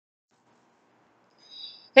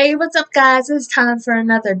Hey, what's up, guys? It's time for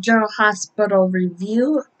another General Hospital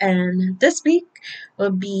review, and this week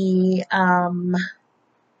we'll be talking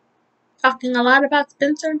a lot about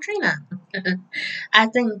Spencer and Trina. I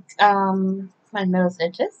think my nose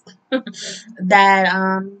itches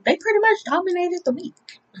that they pretty much dominated the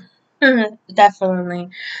week.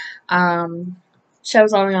 Definitely. Um,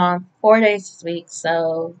 show's only on 4 days this week,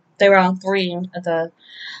 so they were on 3 of the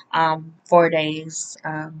 4 days.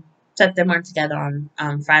 Except they weren't together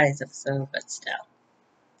on Friday's episode, but still.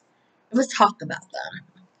 Let's talk about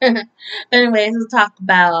them. Anyways, let's talk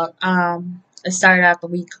about it started out the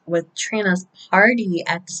week with Trina's party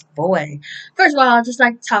at the Savoy. First of all, I'd just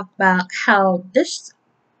like to talk about how this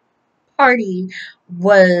party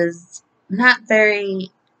was not very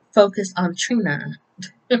focused on Trina.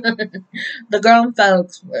 The grown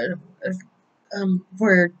folks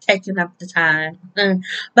were taking up the time,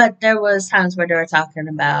 but there was times where they were talking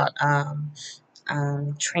about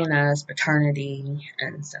Trina's paternity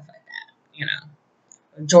and stuff like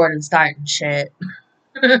that. Jordan starting shit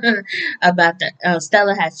about the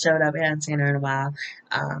Stella had showed up. I hadn't seen her in a while.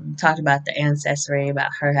 Talked about the ancestry,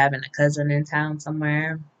 about her having a cousin in town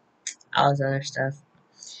somewhere, all this other stuff.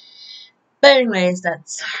 But anyways, I don't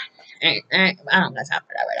got time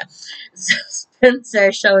for that right now. So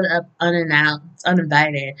Spencer showed up unannounced,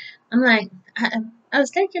 uninvited. I'm like, I was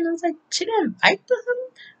thinking, I was like, she didn't invite him.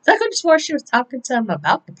 So I could have swore she was talking to him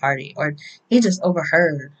about the party, or he just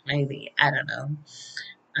overheard. Maybe, I don't know.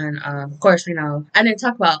 And of course, I didn't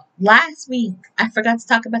talk about last week. I forgot to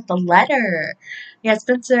talk about the letter. Yeah,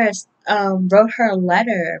 Spencer wrote her a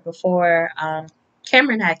letter before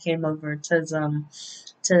Cameron had came over to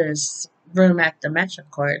his room at the Metro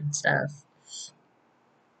Court and stuff.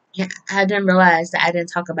 Yeah, I didn't realize that I didn't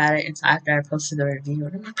talk about it until after I posted the review.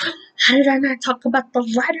 And I'm like, how did I not talk about the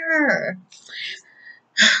letter?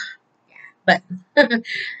 But the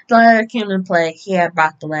letter came in play. He had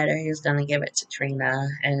brought the letter. He was gonna give it to Trina,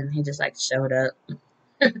 and he just like showed up.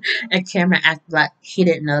 And Cameron acted like he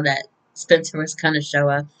didn't know that Spencer was gonna show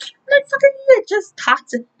up. Like, fucker, you had just talked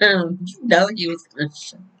to him. You know he was gonna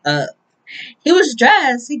show up. He was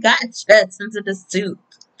dressed. He got dressed into the suit.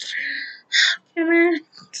 Cameron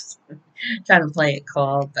trying to play it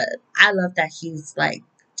cool, but I love that he's like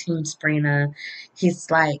Team Sabrina. He's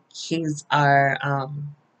our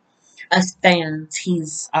us fans.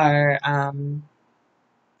 He's our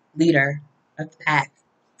leader of the pack.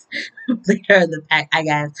 Leader of the pack, I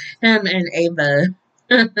guess. Him and Ava.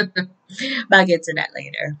 But I'll get to that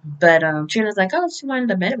later. But Trina's like, oh, she wanted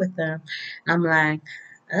to meet with them. And I'm like,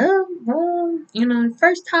 oh, well,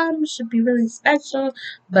 first time should be really special,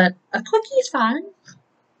 but a cookie's fine.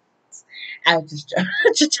 I was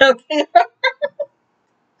just joking.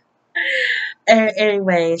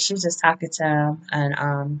 Anyway, she was just talking to him,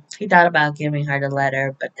 and he thought about giving her the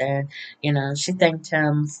letter, but then, she thanked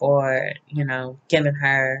him for, giving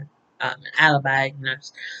her an alibi,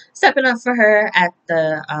 stepping up for her at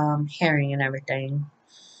the hearing and everything.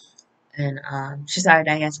 And she's sorry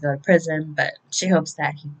that he has to go to prison, but she hopes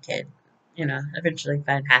that he could, eventually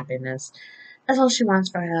find happiness. That's all she wants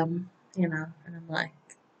for him, And I'm like,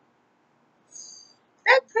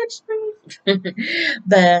 that touched me.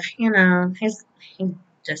 But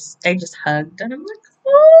they just hugged, and I'm like,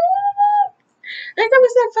 oh, I think that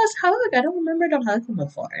was their first hug. I don't remember them hugging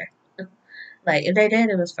before. Like if they did,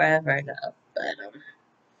 it was forever ago. But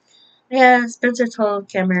yeah, Spencer told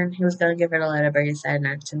Cameron he was gonna give her the letter, but he decided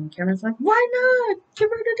not to. And Cameron's like, why not? Give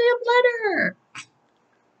her the damn letter.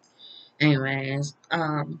 Anyways,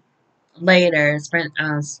 later,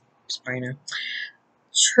 Sabrina,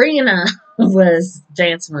 Trina was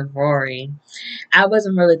dancing with Rory. I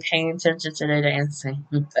wasn't really paying attention to the dancing,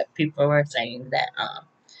 but people were saying that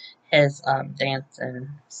his dancing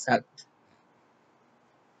sucked.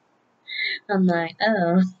 I'm like,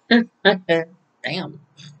 oh, damn.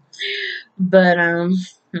 But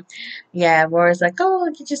yeah, Rory's like, oh,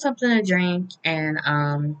 I'll get you something to drink, and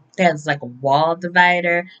there's like a wall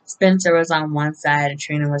divider. Spencer was on one side, and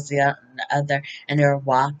Trina was the other, and they were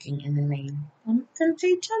walking, and then they bumped into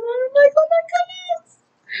each other. I'm like, oh my goodness.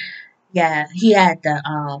 Yeah, he had the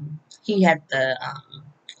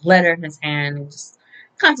letter in his hand and just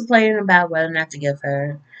contemplating about whether or not to give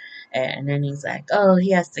her. And then he's like, oh,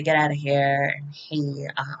 he has to get out of here. And he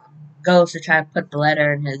goes to try to put the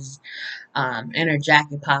letter in his inner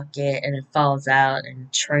jacket pocket, and it falls out,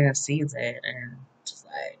 and Trina sees it and just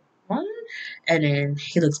like, what? And then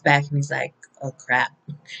he looks back and he's like, "Oh crap!"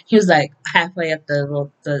 He was like halfway up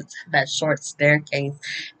that short staircase.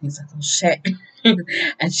 He's like, "Oh shit!"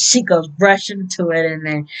 And she goes rushing to it, and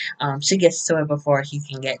then she gets to it before he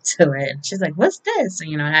can get to it. And she's like, "What's this?"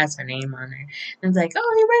 And it has her name on it. And it's like,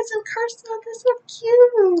 "Oh, he writes in cursive. That's so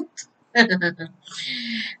cute."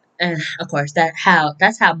 And of course, that's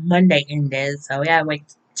how Monday ended. So we gotta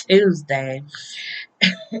wait Tuesday.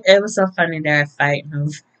 It was so funny they were fighting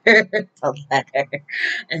over the letter.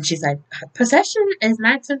 And she's like, "Possession is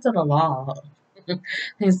not sense of the law."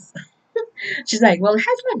 He's, she's like, "Well, it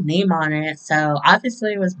has my name on it, so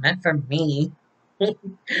obviously it was meant for me."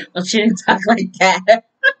 Well, she didn't talk like that.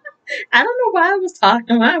 I don't know why I was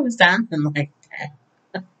sounding like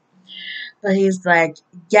that. But he's like,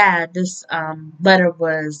 "Yeah, this letter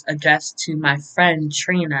was addressed to my friend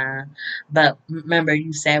Trina, but remember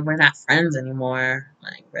you said we're not friends anymore."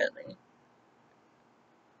 Like, really?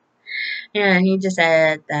 Yeah, he just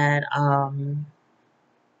said that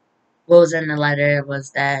what was in the letter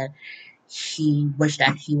was that he wished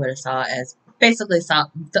that he would have saw as basically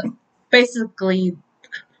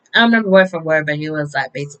I don't remember word for word, but he was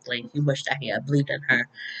like basically he wished that he had believed in her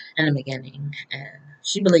in the beginning, and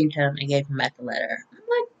she believed him and gave him back the letter. I'm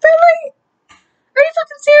like, really? Are you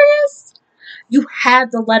fucking serious? You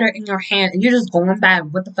had the letter in your hand and you're just going by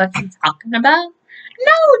what the fuck you talking about?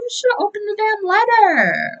 No, you should have opened the damn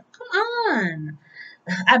letter. Come on.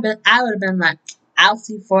 I would have been like, I'll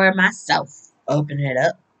see for it myself. Open it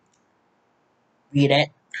up, read it.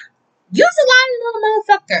 Use a line, little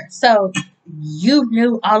motherfucker. So you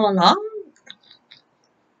knew all along.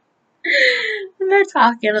 And they're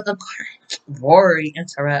talking. Rory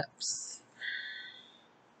interrupts.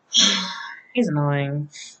 He's annoying.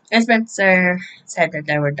 And Spencer said that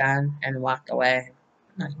they were done and walked away.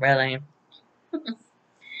 Like, really?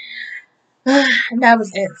 And that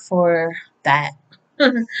was it for that.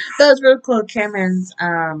 That was really cool. Cameron's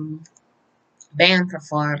band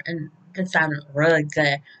performed, and it sounded really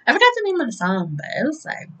good. I forgot the name of the song, but it was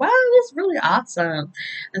like, wow, that's really awesome.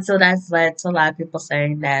 And so that's led to a lot of people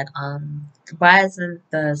saying that, why isn't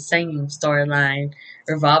the singing storyline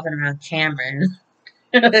revolving around Cameron?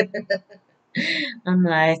 I'm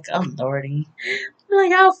like, oh lordy. I'm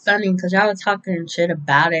like, how funny, because y'all were talking shit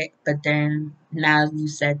about it, but then now you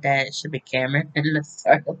said that it should be Cameron in the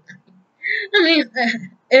storyline. I mean,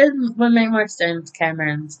 it would make more sense.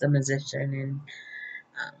 Cameron's the musician, and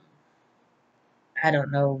um, I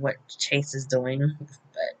don't know what Chase is doing,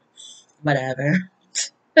 but whatever.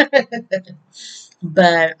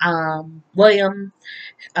 But William,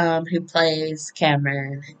 who plays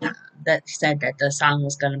Cameron, that said that the song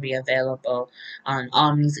was going to be available on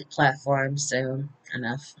all music platforms soon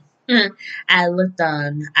enough. I looked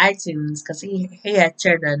on iTunes because he had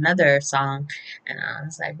shared another song, and I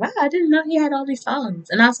was like, wow, I didn't know he had all these songs.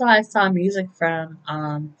 And also, I saw music from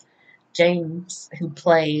James, who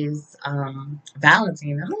plays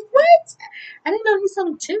Valentine. I'm like, what? I didn't know he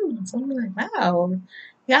sung tunes. So I'm like, wow, you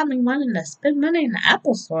got me wanting to spend money in the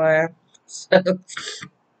Apple Store. So,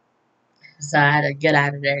 so I had to get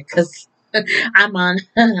out of there because I'm on.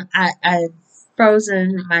 I've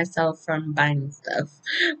frozen myself from buying stuff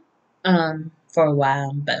for a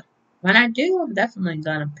while, but when I do, I'm definitely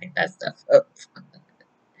gonna pick that stuff up.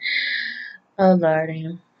 Oh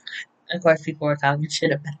lordy. Of course, people were talking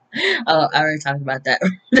shit about. Oh, I already talked about that.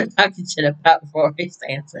 They're talking shit about Rory's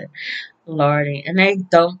answer, lordy, and they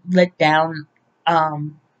don't let down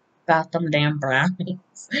about them damn brownies.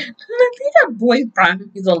 Like, leave that boy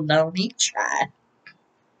brownies alone. He tried.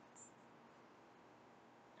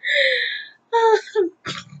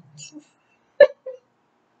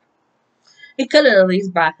 He could have at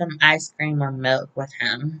least brought them ice cream or milk with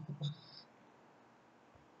him.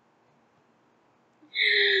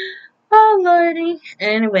 Oh lordy.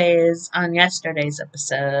 Anyways, on yesterday's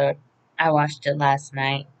episode, I watched it last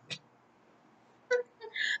night.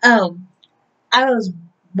 Oh, I was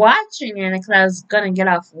watching it because I was gonna get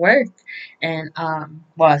off work, and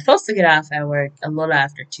well, I was supposed to get off at work a little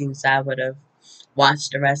after 2, so I would have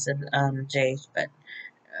watched the rest of Jay's, but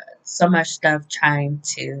so much stuff trying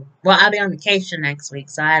to. Well, I'll be on vacation next week,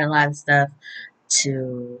 so I had a lot of stuff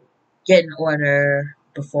to get in order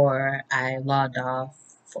before I logged off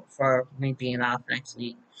for me being off next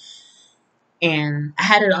week. And I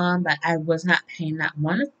had it on, but I was not paying that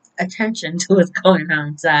one attention to what's going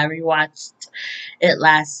on. So I rewatched it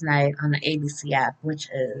last night on the ABC app, which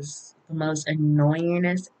is the most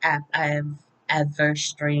annoyingest app I've ever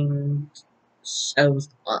streamed shows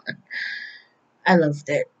on. I loved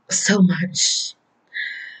it so much.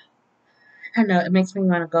 I know it makes me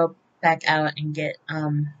want to go back out and get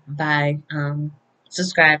buy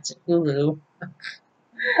subscribe to Hulu.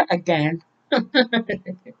 again.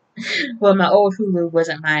 Well, my old Hulu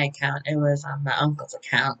wasn't my account; it was on my uncle's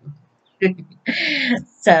account.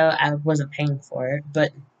 So I wasn't paying for it,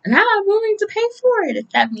 but now I'm willing to pay for it if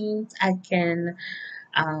that means I can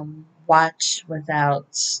watch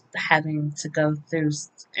without having to go through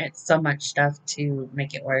so much stuff to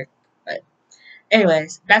make it work. But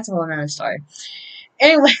anyways, that's a whole nother story.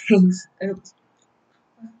 Anyways, oops,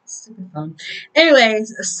 stupid phone.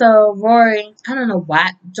 Anyways, so Rory, I don't know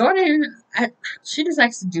why Jordan, she just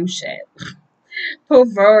likes to do shit. Pull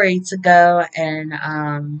Rory to go and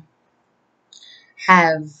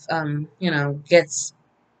have gets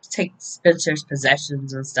take Spencer's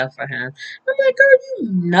possessions and stuff for him. I'm like, girl,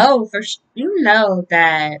 you know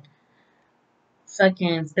that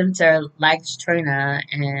fucking Spencer likes Trina,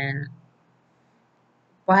 and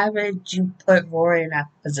why would you put Rory in that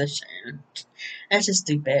position? That's just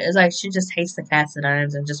stupid. It's like she just hates the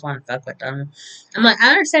Cassidines and just want to fuck with them. I'm like,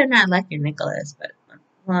 I understand not liking Nicholas, but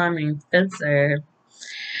well, I mean, Spencer's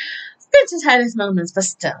had his moments, but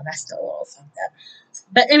still, that's still a little fucked up.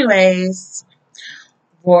 But anyways,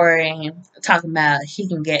 Rory talking about he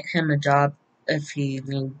can get him a job if he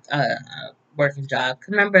needs a working job. Cause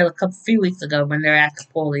remember few weeks ago when they're at the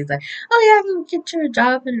pool, he's like, "Oh yeah, I can get you a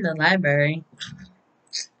job in the library."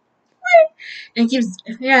 And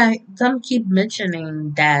some keep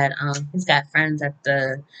mentioning that he's got friends at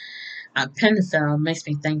the Penafilm. Makes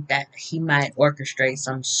me think that he might orchestrate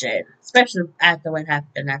some shit, especially after what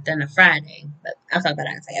happened at the end of Friday. But I'll talk about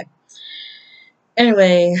that in a second.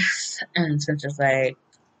 Anyways, and Spencer's like,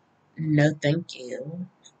 "No, thank you."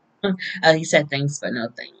 Oh, he said thanks, but no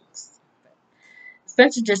thanks.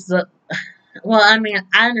 Spencer just look. Well, I mean,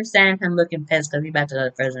 I understand him looking pissed because he's about to go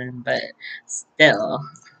to prison, but still,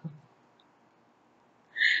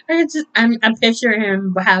 I'm picturing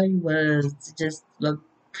him how he was. Just look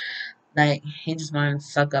like he just wanted to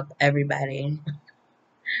fuck up everybody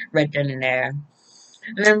right then and there.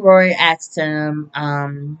 And then Rory asked him,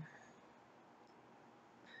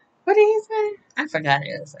 what did he say? I forgot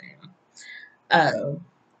it was saying. Oh,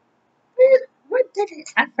 what did it?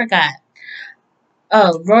 I forgot.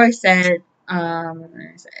 Oh, Rory said, what did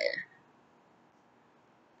I say?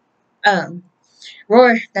 Um,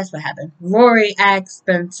 Rory, that's what happened. Rory asked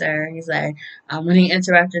Spencer, he's like, when he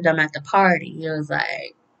interrupted them at the party, he was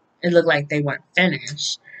like, it looked like they weren't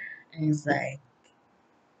finished. And he's like,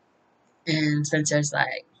 and Spencer's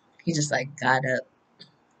like, he just like got up,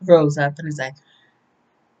 rose up, and he's like,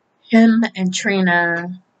 him and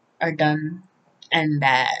Trina are done, and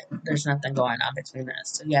that there's nothing going on between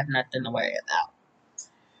us, so you have nothing to worry about.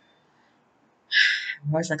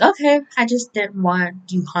 Rory's like, okay, I just didn't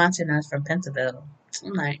want you haunting us from Pensacola.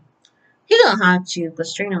 I'm like, he gonna haunt you,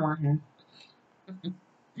 because Trina want him.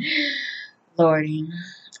 Lordy.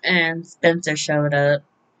 And Spencer showed up.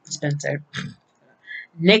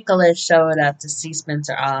 Nicholas showed up to see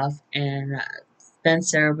Spencer off, and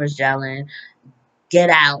Spencer was yelling, "Get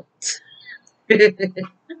out!"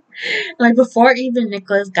 Like before even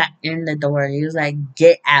Nicholas got in the door, he was like,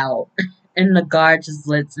 "Get out!" And the guard just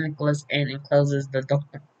lets Nicholas in and closes the door.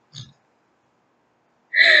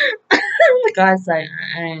 The guard's like,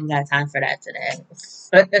 "I ain't got time for that today."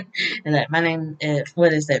 And like, my name is,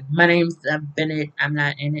 what is it? My name's Bennett. I'm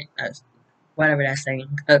not in it. Whatever that's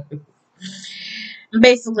saying.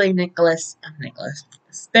 Basically, Nicholas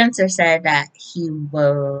Spencer said that he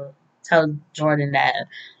will tell Jordan that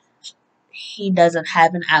he doesn't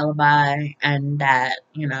have an alibi and that,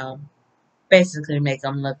 basically make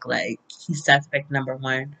him look like he's suspect number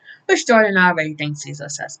one, which Jordan already thinks he's a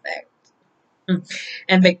suspect.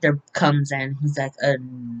 And Victor comes in. He's like,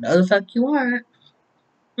 no, the fuck you aren't.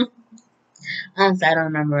 Honestly, I don't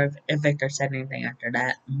remember if Victor said anything after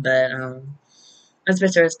that, but as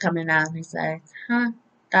Victor is coming out, he's like, huh,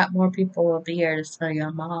 thought more people will be here to smell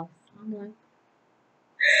your mouth. I'm like,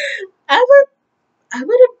 I would I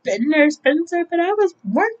would have been there, Spencer, but I was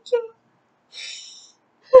working.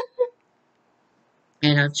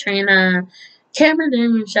 Trina, Cameron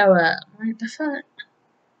didn't even show up. I'm like, the fuck?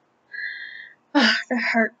 Oh, that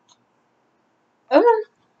hurt. Oh.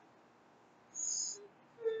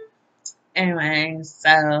 Anyway,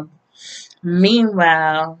 so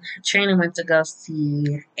meanwhile, Trina went to go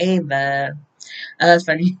see Ava. It's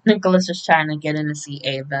funny. Nicholas was trying to get in to see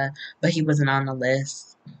Ava, but he wasn't on the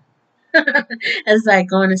list. It's like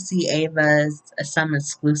going to see Ava's some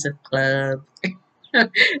exclusive club.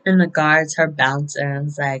 And the guards, her bouncer,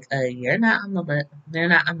 was like, you're not on the list. They're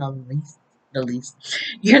not on the least. The least.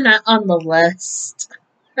 You're not on the list.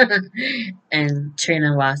 And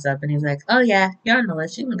Trina walks up and he's like, oh yeah, you're on the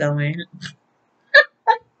list. You can go in.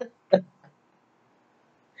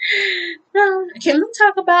 Can we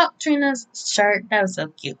talk about Trina's shirt? That was so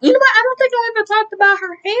cute. You know what? I don't think I ever talked about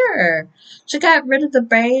her hair. She got rid of the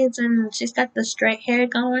braids and she's got the straight hair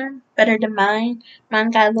going. Better than mine.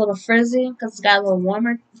 Mine got a little frizzy because it's got a little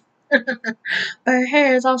warmer. But her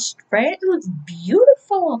hair is all straight. It looks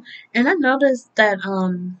beautiful. And I noticed that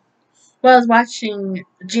well, I was watching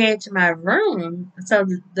GH in my room, so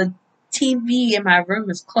the TV in my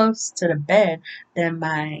room is close to the bed, then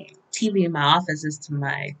my TV in my office is to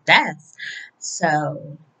my desk.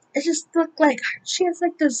 So it just looked like she has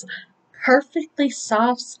like this perfectly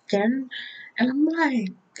soft skin, and I'm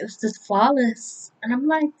like, it's just flawless. And I'm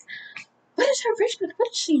like, what is her regimen?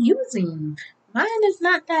 What is she using? Mine is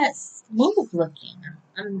not that smooth looking.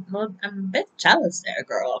 I'm a bit jealous there,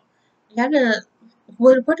 girl. You gotta.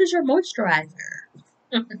 What is your moisturizer?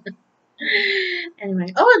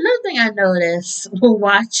 Anyway, oh, another thing I noticed while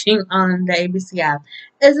watching on the ABC app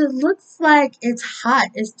is it looks like it's hot.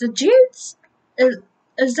 Is the jeans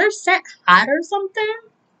is their set hot or something?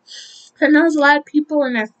 'Cause I know there's a lot of people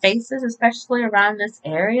in their faces, especially around this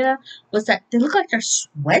area, was that they look like they're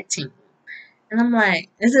sweating. And I'm like,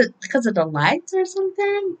 is it because of the lights or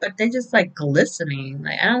something? But they just like glistening.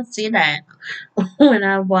 Like I don't see that when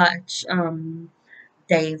I watch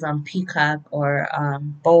Days on Peacock or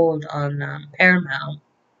Bold on Paramount.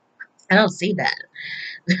 I don't see that.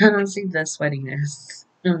 I don't see the sweatiness.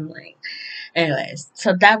 I'm like, anyways,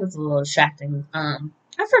 so that was a little distracting. I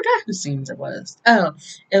forgot whose scenes it was. Oh,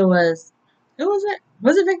 it was. Who was it?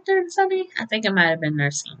 Was it Victor and Sunny? I think it might have been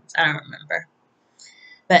their scenes. I don't remember.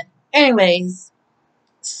 But anyways,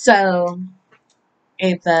 so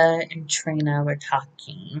Ava and Trina were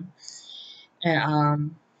talking,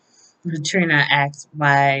 and Trina asked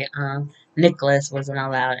why Nicholas wasn't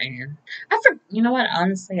allowed in. You know what?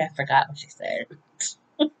 Honestly, I forgot what she said.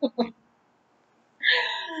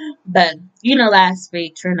 But you know, last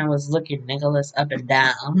week Trina was looking Nicholas up and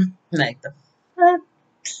down, like the fuck.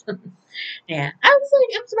 Yeah, I was like,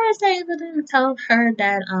 I'm surprised I even didn't tell her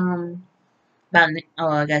that about. Oh,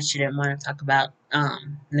 I guess she didn't want to talk about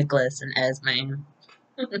Nicholas and Esme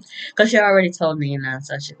because she already told me,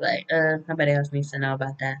 so she's like, nobody else needs to know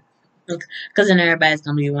about that. Because then everybody's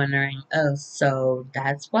gonna be wondering, oh, so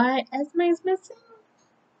that's why Esme's missing.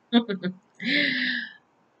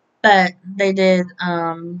 But they did,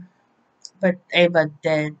 but Ava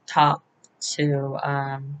did talk to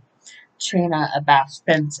Trina about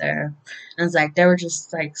Spencer. And it's like they were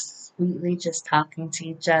just like sweetly just talking to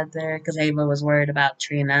each other because Ava was worried about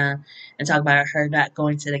Trina and talk about her not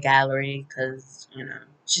going to the gallery because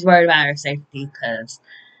she's worried about her safety because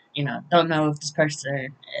don't know if this person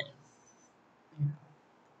is you know,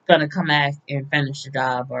 gonna come back and finish the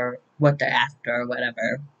job or what they're after or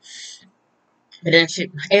whatever. But then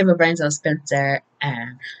Ava brings up Spencer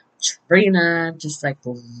and Trina just like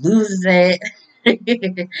loses it.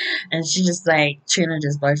 And she just like Trina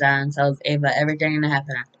just blurts out and tells Ava everything that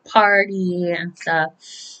happened at the party and stuff.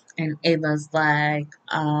 And Ava's like,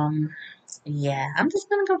 yeah, I'm just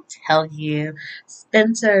gonna go tell you.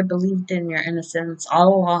 Spencer believed in your innocence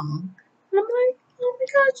all along. And I'm like, oh my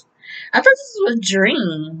gosh. I thought this was a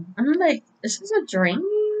dream. I'm like, is this a dream?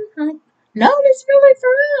 I'm like, no, it's really for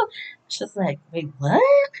real. She's like, wait, what?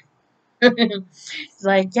 He's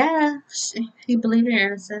like, yeah, he believed in your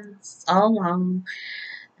innocence all along.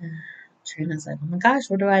 Trina's like, oh my gosh,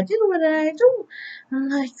 what do I do? What did I do? I'm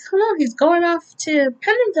like, come on, he's going off to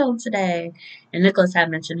Pennington today. And Nicholas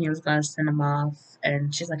had mentioned he was going to send him off.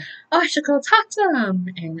 And she's like, oh, I should go talk to him.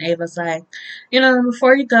 And Ava's like,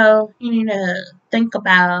 before you go, you need to think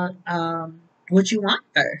about what you want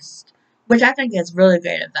first. Which I think is really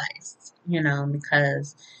great advice,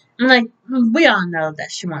 because I'm like, we all know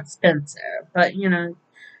that she wants Spencer. But,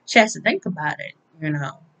 she has to think about it.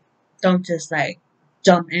 Don't just like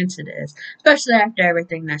jump into this, especially after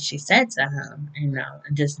everything that she said to him, and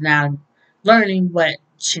just now learning what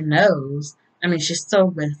she knows. I mean, she's still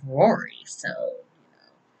with Rory, so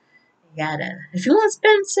you gotta. If you want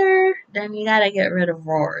Spencer, then you gotta get rid of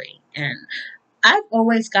Rory. And I've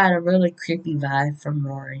always got a really creepy vibe from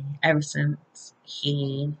Rory ever since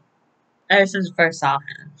I first saw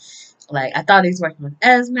him. Like I thought he was working with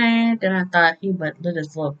Esme, then I thought he would let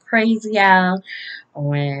us look crazy out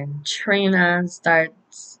when Trina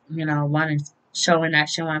starts, wanting showing that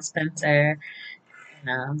she wants Spencer.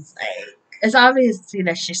 It's like it's obvious to see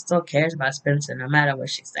that she still cares about Spencer no matter what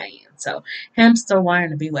she's saying. So him still wanting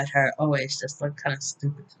to be with her always just looked kind of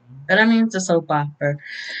stupid to me. But I mean, it's a soap opera.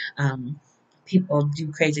 Um, People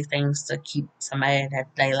do crazy things to keep somebody that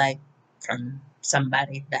they like from from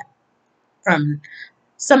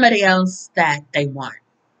somebody else that they want.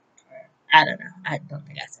 I don't know. I don't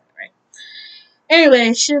think I said it right.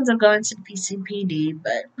 Anyway, she ends up going to the PCPD,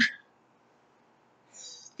 but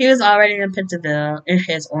he was already in Pentonville in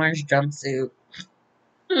his orange jumpsuit.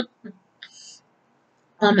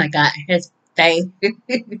 Oh my god, his face.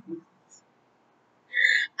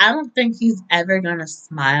 I don't think he's ever gonna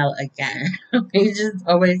smile again. He just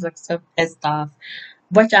always looks so pissed off,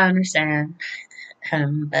 which I understand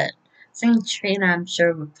him, but seeing Trina, I'm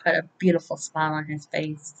sure, would put a beautiful smile on his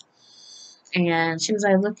face. And she was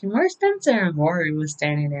like, looking, where's Spencer? And Rory was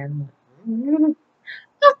standing there. And I'm like,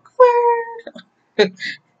 awkward.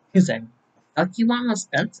 He's like, fuck you want with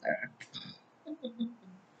Spencer.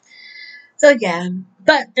 So yeah,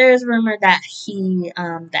 but there's rumor that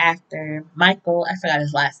the actor Michael, I forgot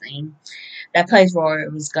his last name, that plays Rory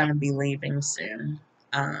was gonna be leaving soon.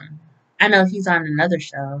 Um, I know he's on another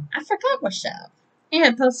show. I forgot what show. He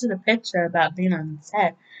had posted a picture about being on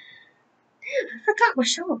set. Damn, I forgot what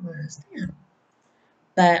show it was. Damn.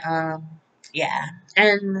 But yeah,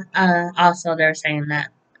 and also they're saying that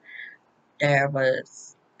there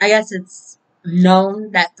was, I guess it's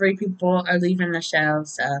known that 3 people are leaving the show,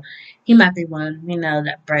 so he might be one. We know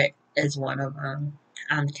that Brett is one of them.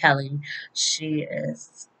 Kelly, she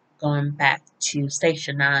is going back to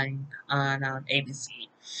Station 9 on ABC.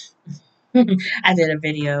 I did a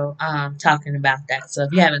video talking about that, so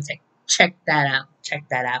if you haven't checked that out, check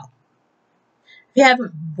that out. If you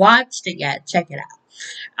haven't watched it yet, check it out.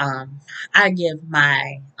 I give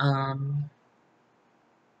my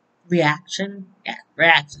reaction to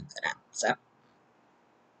that. So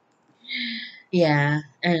yeah,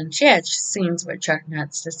 and she had scenes with Truck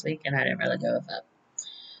Nuts this week, and I didn't really give a fuck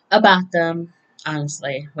about them.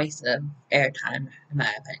 Honestly, waste of airtime, in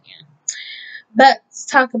my opinion. But let's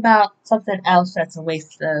talk about something else that's a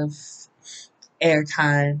waste of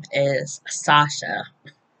airtime is Sasha.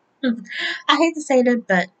 I hate to say that,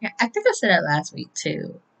 but I think I said it last week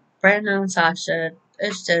too. Brandon and Sasha,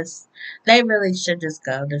 it's just, they really should just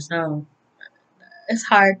go. It's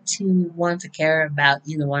hard to want to care about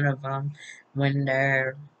either one of them when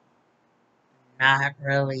they're not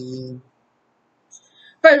really.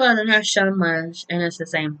 First of all, they're not showing much, and it's the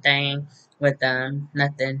same thing with them.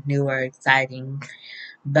 Nothing new or exciting.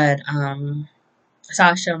 But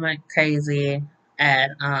Sasha went crazy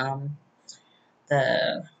at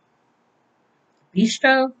the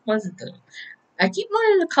bistro. Was it the? I keep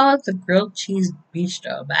wanting to call it the grilled cheese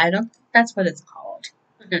bistro, but I don't think that's what it's called.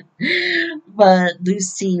 But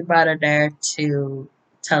Lucy brought her there to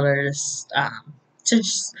tell her to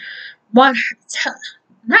just want her,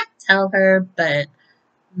 not tell her, but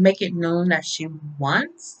make it known that she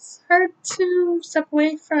wants her to step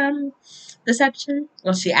away from the section.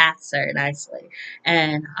 Well, she asks her nicely,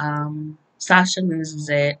 and Sasha loses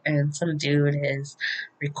it, and some dude is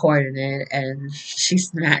recording it, and she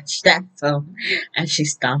snatched that phone and she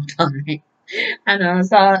stomped on it. And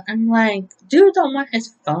I'm like, dude, don't want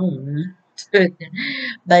his phone.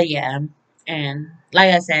 But yeah, and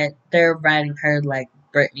like I said, they're writing her like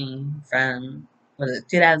Britney from, was it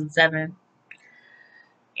 2007?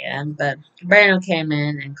 Yeah, but Brandon came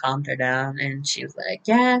in and calmed her down, and she was like,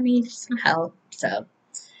 "Yeah, I need some help." So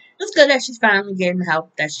it's good that she's finally getting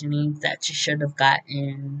help that she needs, that she should have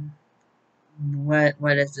gotten. What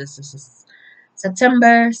is this? This is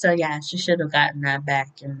September, so yeah, she should have gotten that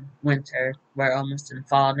back in winter. We're almost in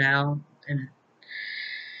fall now, and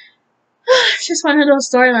it's just one of those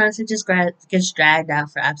storylines that just gets dragged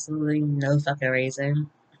out for absolutely no fucking reason.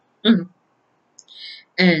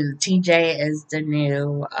 And TJ is the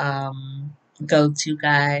new go-to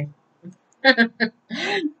guy.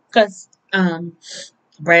 Because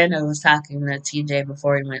Brando was talking to TJ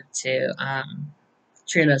before he went to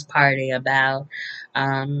Trina's party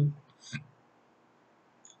um,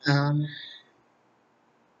 um,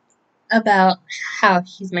 about how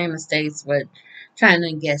he's made mistakes with trying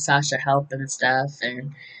to get Sasha help and stuff,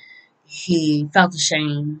 and he felt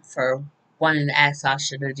ashamed for wanting to ask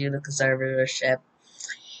Sasha to do the conservatorship.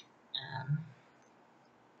 Um,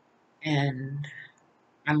 and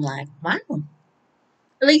I'm like, wow.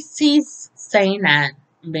 At least he's saying that,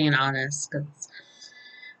 being honest,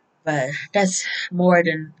 but that's more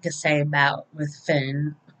than I can say about with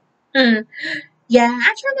Finn. Yeah,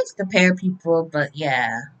 I try not to compare people, but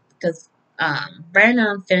yeah, because Brandon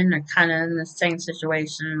and Finn are kind of in the same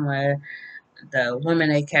situation where the women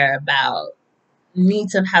they care about need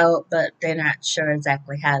some help, but they're not sure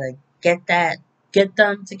exactly how to get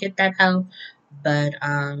them to get that help. But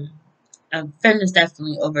Finn has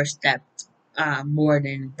definitely overstepped more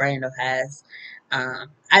than Brando has.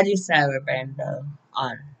 I do side with Brando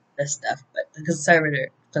on this stuff, but the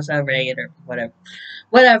conservator,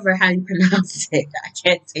 whatever how you pronounce it. I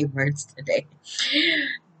can't say words today.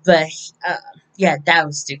 But Yeah, that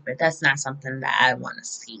was stupid. That's not something that I want to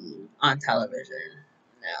see on television.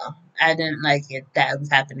 No, I didn't like it that was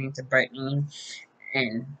happening to Brittany,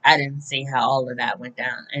 and I didn't see how all of that went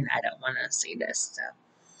down, and I don't want to see this. So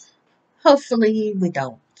hopefully we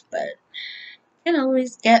don't, but you know, we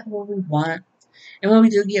get what we want, and when we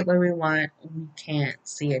do get what we want, we can't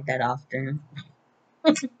see it that often.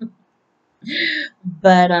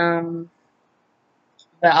 But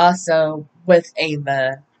but also with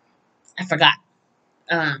Ava, I forgot.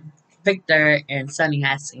 Um, Victor and Sunny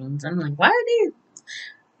had scenes. I'm like, why are they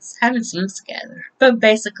having scenes together? But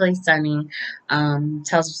basically, Sunny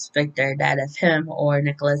tells Victor that if him or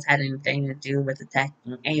Nicholas had anything to do with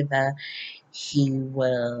attacking Ava, he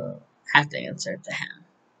will have to answer to him.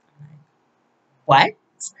 I'm like, what?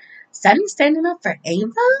 Sunny standing up for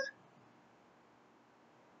Ava?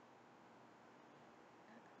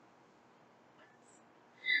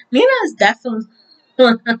 Nina's definitely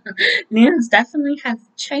Nina's definitely has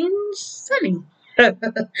changed Sunny.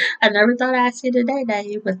 I never thought I'd see the day that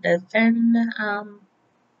he would defend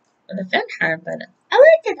her, but I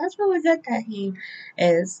like it. That's really good that he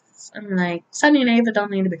is. I'm like, Sunny and Ava don't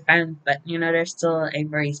need to be friends, but you know, they're still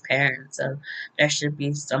Avery's parents, so there should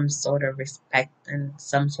be some sort of respect in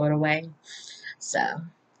some sort of way. So,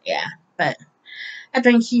 yeah, but I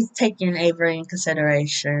think he's taking Avery in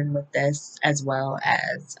consideration with this as well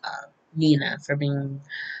as Nina for being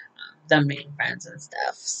them being friends and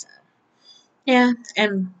stuff. So, yeah,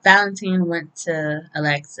 and Valentine went to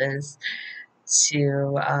Alexis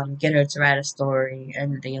to get her to write a story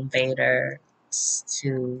and the invader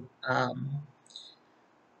to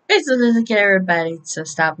basically to get everybody to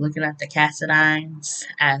stop looking at the Cassadines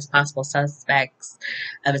as possible suspects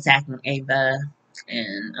of attacking Ava.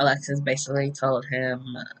 And Alexis basically told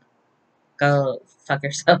him, go fuck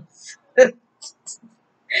yourself.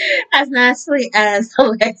 As nicely as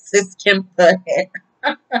Alexis can put it.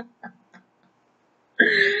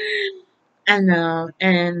 I know.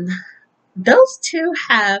 And those two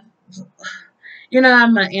have, you know,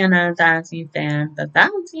 I'm an Anna Valentine fan, but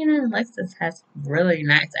Valentine and Alexis has really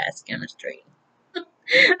nice ass chemistry.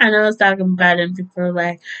 I know I was talking about it, and people are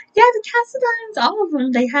like, yeah, the Cassadines, all of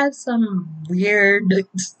them, they have some weird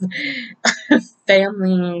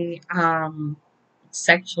family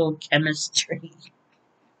sexual chemistry.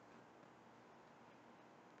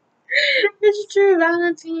 It's true,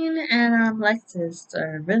 Valentine and Alexis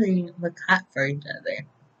are really look hot for each other.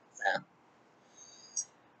 So,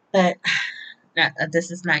 but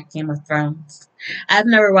this is not Game of Thrones. I've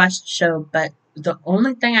never watched the show, but the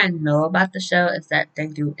only thing I know about the show is that they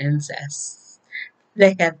do incest.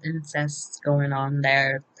 They have incest going on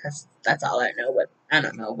there. That's all I know. What I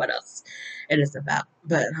don't know what else it is about.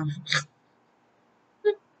 But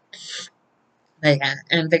yeah,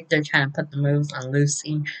 and Victor trying to put the moves on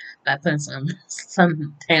Lucy by putting some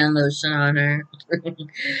tan lotion on her.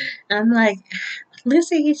 I'm like,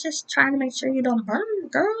 Lucy, he's just trying to make sure you don't burn,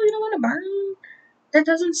 girl. You don't want to burn. That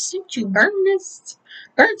doesn't suit you.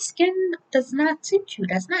 Burnt skin does not suit you.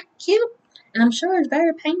 That's not cute. And I'm sure it's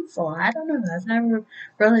very painful. I don't know. I've never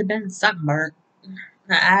really been sunburnt.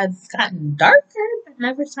 I've gotten darker, but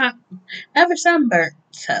never sunburnt.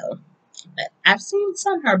 So, but I've seen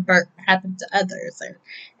sunburnt happen to others, and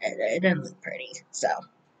it didn't look pretty. So,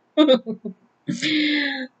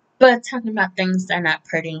 but talking about things that are not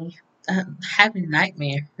pretty, having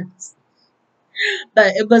nightmares.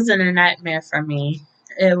 But it wasn't a nightmare for me.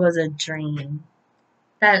 It was a dream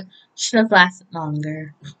that should have lasted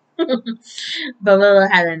longer. But Willow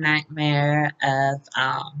had a nightmare of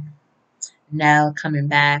Nell coming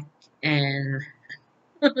back and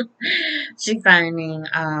she finding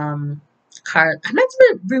I meant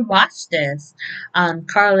to rewatch this.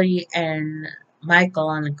 Carly and Michael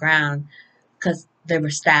on the ground because they were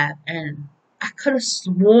stabbed, and I could have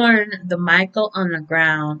sworn the Michael on the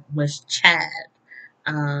ground was Chad.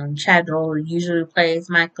 Chad Roll usually plays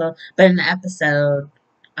Michael, but in the episode,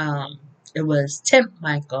 um, it was Tim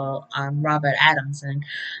Michael, Robert Adamson.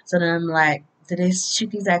 So then I'm like, did they shoot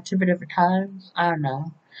these at two different times? I don't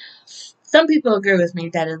know. Some people agree with me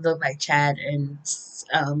that it looked like Chad, and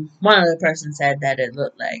one other person said that it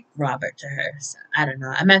looked like Robert to her. So I don't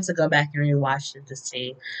know. I meant to go back and rewatch it to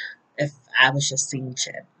see if I was just seeing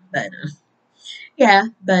shit. But yeah,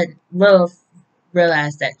 but Lil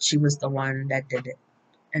realized that she was the one that did it.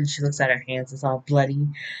 And she looks at her hands, it's all bloody.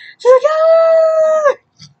 She's like, ah!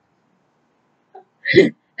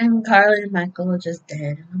 And Carly and Michael are just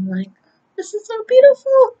dead. And I'm like, this is so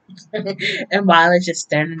beautiful. And Wiley's just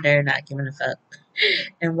standing there not giving a fuck.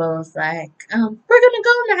 And Willow's like, we're gonna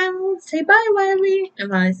go now. Say bye, Wiley. And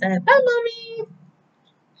Wiley said, bye, mommy.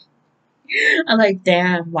 I'm like,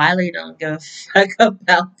 damn, Wiley don't give a fuck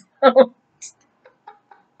about them.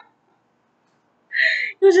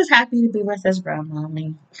 He was just happy to be with his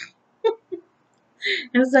grandmommy.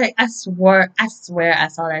 It was like, I swear I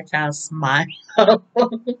saw that child smile. I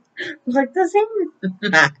was like, does he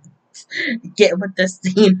not get what this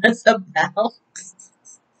scene is about?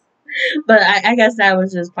 But I guess that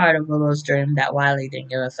was just part of Willow's dream that Wiley didn't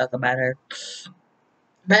give a fuck about her.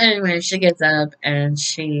 But anyway, she gets up and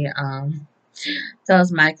she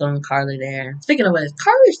tells Michael and Carly there. Speaking of which,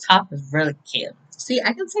 Carly's top is really cute. See,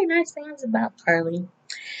 I can say nice things about Carly.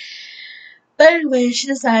 But anyway, she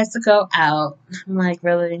decides to go out. I'm like,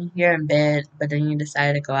 really? You're in bed, but then you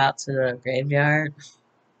decide to go out to the graveyard?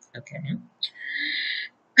 Okay.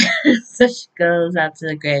 So she goes out to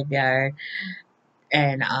the graveyard,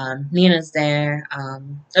 and Nina's there.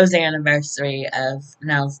 It was the anniversary of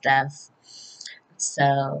Nell's death.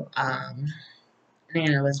 So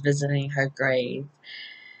Nina was visiting her grave.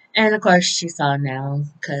 And of course, she saw Nell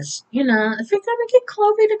because, you know, if you're going to get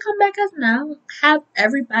Chloe to come back as Nell, have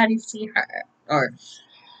everybody see her. Or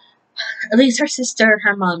at least her sister and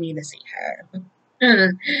her mommy to see her.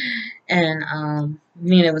 And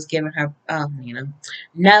Nina was giving her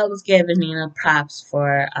Nell was giving Nina props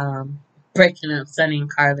for breaking up Sunny and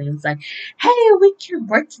Carly. And it's like, hey, we can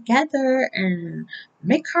work together and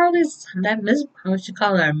make Carly's that miserable, what you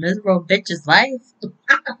call her, a miserable bitch's life.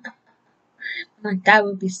 Like that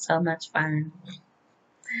would be so much fun.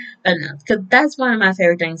 But no, because that's one of my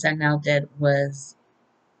favorite things that Nell did was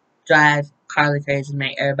drive Carly crazy, and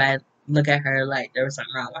make everybody look at her like there was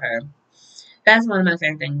something wrong with her. That's one of my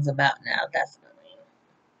favorite things about Nell,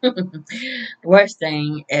 definitely. The worst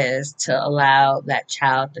thing is to allow that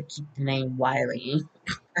child to keep the name Wiley.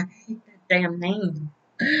 I hate that damn name.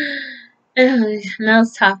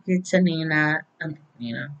 Nell's talking to Nina.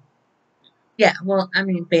 Yeah, well, I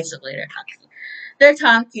mean, basically they're talking. They're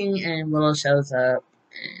talking, and Willow shows up,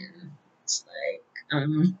 and it's like,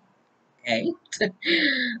 okay.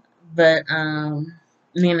 But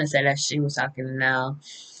Nina said that she was talking to Nell,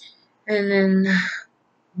 and then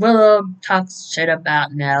Willow talks shit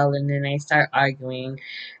about Nell, and then they start arguing.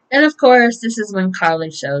 And of course, this is when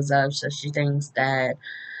Carly shows up, so she thinks that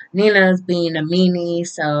Nina's being a meanie,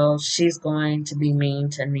 so she's going to be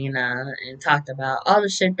mean to Nina and talked about all the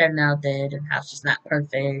shit that Nell did and how she's not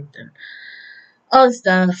perfect and all the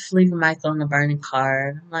stuff, leaving Michael in the burning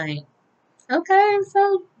car. I'm like, okay,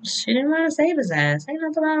 so she didn't want to save his ass. Ain't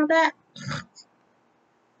nothing wrong with that.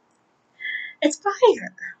 It's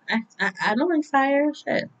fire. I don't like fire.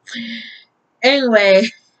 Shit. Anyway,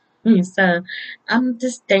 so I'm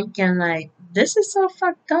just thinking, like, this is so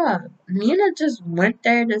fucked up. Nina just went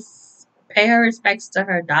there to pay her respects to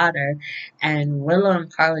her daughter, and Willow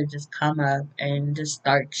and Carly just come up and just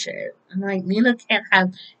start shit. I'm like, Nina can't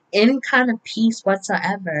have any kind of peace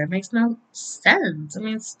whatsoever. It makes no sense. I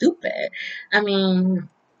mean, it's stupid. I mean,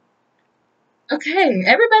 okay,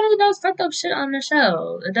 everybody does fucked up shit on the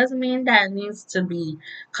show. It doesn't mean that it needs to be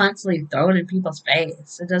constantly thrown in people's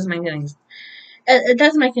face. It doesn't make any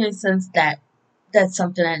sense that that's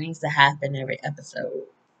something that needs to happen every episode.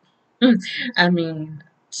 I mean,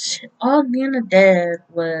 all Nina did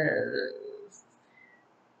was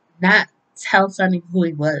not tell Sonny who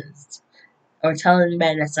he was or tell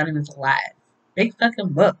anybody that Sonny was alive. Big fucking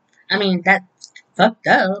book. I mean, that's fucked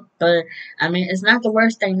up, but I mean, it's not the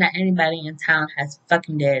worst thing that anybody in town has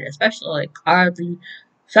fucking did, especially like Carly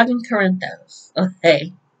fucking Corinthos.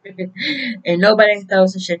 Okay. And nobody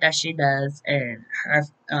throws the shit that she does in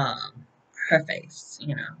her face,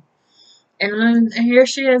 you know. And then here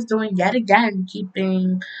she is doing yet again,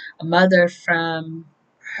 keeping a mother from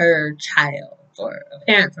her child or a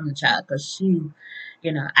parent from the child, because she,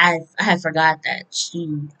 you know, I had forgot that she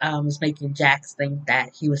was making Jax think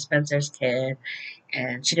that he was Spencer's kid,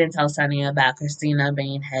 and she didn't tell Sonny about Christina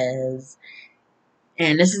being his.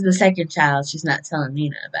 And this is the second child she's not telling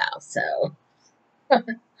Nina about, so.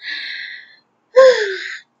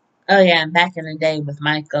 Oh yeah, and back in the day with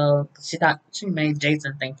Michael, she thought she made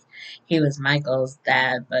Jason think he was Michael's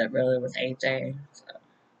dad, but really was AJ. So.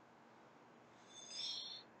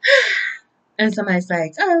 And somebody's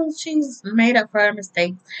like, "Oh, she's made up for a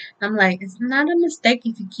mistake." I'm like, "It's not a mistake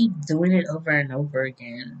if you keep doing it over and over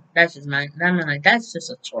again." That's just my. I'm like, that's just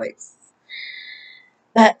a choice.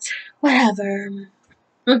 But whatever.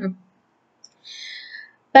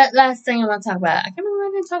 But last thing I want to talk about, I can't remember what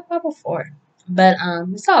I didn't talk about before. But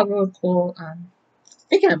it's all real cool.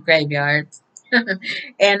 Speaking of graveyards,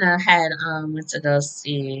 Anna had went to go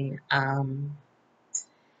see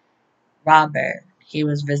Robert. He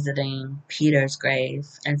was visiting Peter's grave,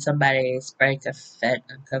 and somebody sprayed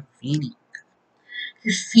graffiti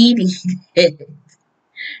feeding it.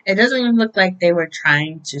 It doesn't even look like they were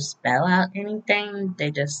trying to spell out anything.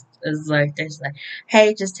 They just is like they're just like,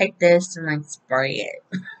 hey, just take this and like spray it.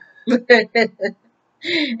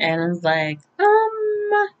 And I was like,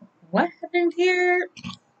 what happened here?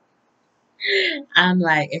 I'm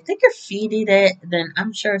like, if they could feeding it, then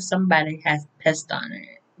I'm sure somebody has pissed on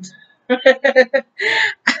it.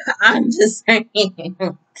 I'm just saying.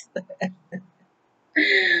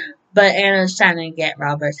 But Anna's trying to get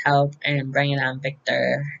Robert's help and bringing on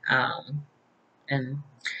Victor. And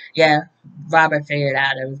yeah, Robert figured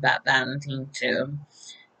out it was about Valentine too.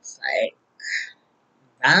 It's like,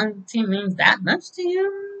 Valentine means that much to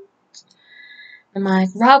you? I'm like,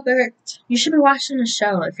 Robert, you should be watching the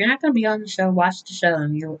show. If you're not going to be on the show, watch the show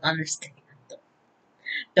and you'll understand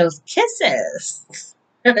those kisses.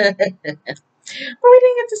 But we didn't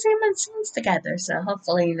get to see them in scenes together, so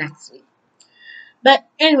hopefully next week. But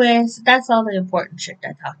anyways, that's all the important shit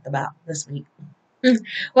I talked about this week.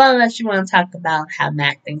 Well, unless you want to talk about how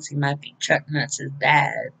Mac thinks he might be Chuck Nuts'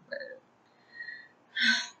 dad. But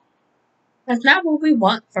that's not what we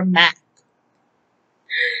want from Mac.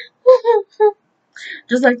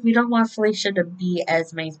 Just like we don't want Felicia to be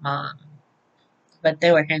Esme's mom. But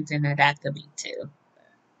they were hinting that that could be too.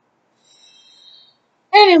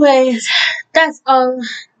 Anyways, that's all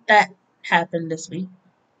that happened this week,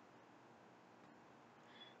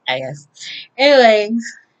 I guess. Anyways,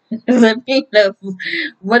 let me know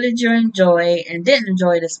what did you enjoy and didn't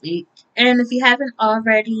enjoy this week. And if you haven't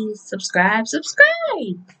already subscribed,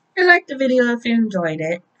 subscribe! And like the video if you enjoyed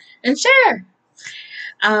it. And share!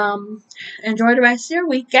 Enjoy the rest of your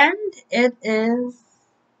weekend. It is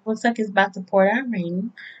looks like it's about to pour down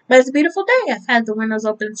rain. But it's a beautiful day. I've had the windows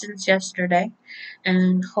open since yesterday.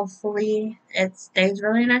 And hopefully it stays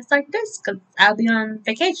really nice like this because I'll be on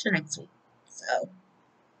vacation next week. So,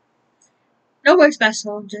 no work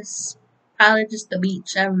special. Just probably just the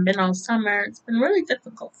beach. I haven't been all summer. It's been really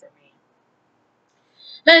difficult for me.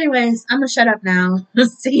 But anyways, I'm going to shut up now.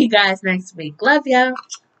 See you guys next week. Love ya.